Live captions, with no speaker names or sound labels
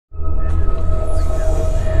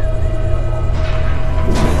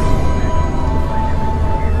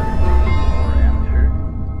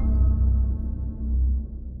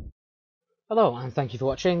Hello and thank you for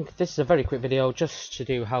watching. This is a very quick video just to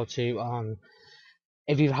do how to on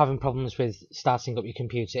if you're having problems with starting up your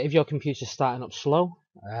computer. If your computer's starting up slow,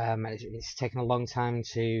 it's taking a long time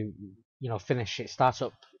to finish its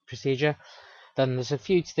startup procedure, then there's a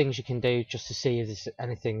few things you can do just to see if there's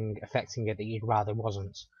anything affecting it that you'd rather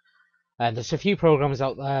wasn't. There's a few programs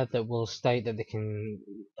out there that will state that they can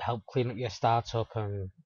help clean up your startup and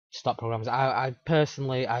stop programs. I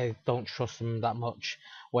personally don't trust them that much,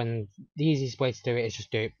 when the easiest way to do it is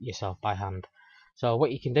just do it yourself by hand. So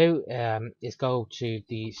what you can do is go to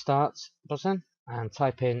the start button and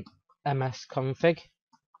type in msconfig.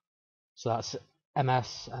 So that's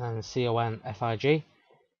ms and then config,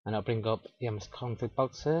 and it'll bring up the msconfig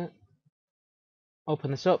box here.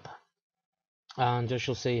 Open this up, and as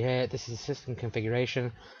you'll see here, this is the system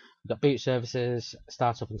configuration. We've got boot services,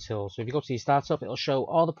 startup and tools. So if you go to your startup, it'll show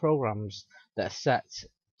all the programs that are set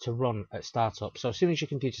to run at startup. So as soon as your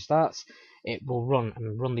computer starts, it will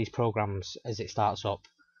run these programs as it starts up.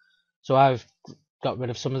 So I've got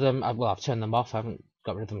rid of some of them. I've turned them off. I haven't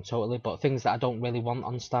got rid of them totally, but things that I don't really want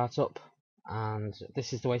on startup, and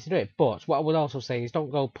this is the way to do it. But what I would also say is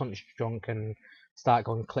don't go punch drunk and start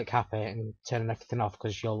going click happy and turning everything off,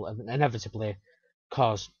 because you'll inevitably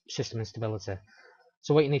cause system instability.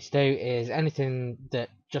 So what you need to do is anything that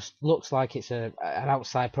just looks like it's an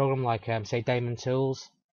outside program, like say Daemon Tools.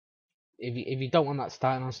 If you don't want that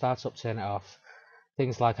starting on startup, turn it off.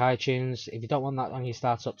 Things like iTunes, if you don't want that on your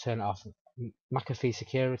startup, turn it off. McAfee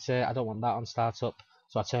Security, I don't want that on startup,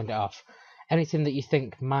 so I turned it off. Anything that you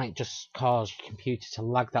think might just cause your computer to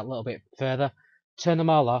lag that little bit further, turn them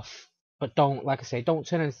all off. But don't, like I say, don't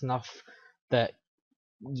turn anything off that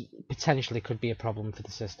potentially could be a problem for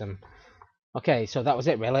the system. Okay, so that was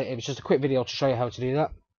it really. It was just a quick video to show you how to do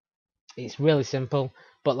that. It's really simple,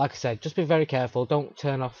 but like I said, just be very careful. Don't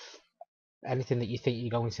turn off anything that you think you're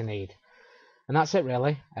going to need. And that's it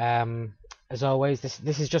really. As always,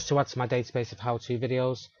 this is just to add to my database of how-to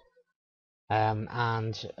videos.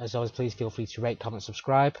 And as always, please feel free to rate, comment,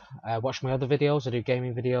 subscribe. Watch my other videos. I do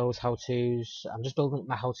gaming videos, how-tos. I'm just building up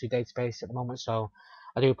my how-to database at the moment, so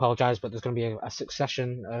I do apologise, but there's going to be a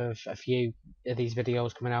succession of a few of these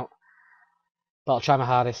videos coming out. But I'll try my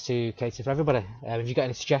hardest to cater for everybody. If you've got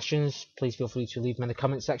any suggestions, please feel free to leave them in the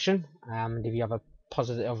comment section. And if you have a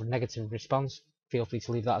positive or negative response, feel free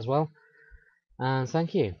to leave that as well. And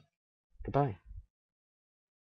thank you. Goodbye.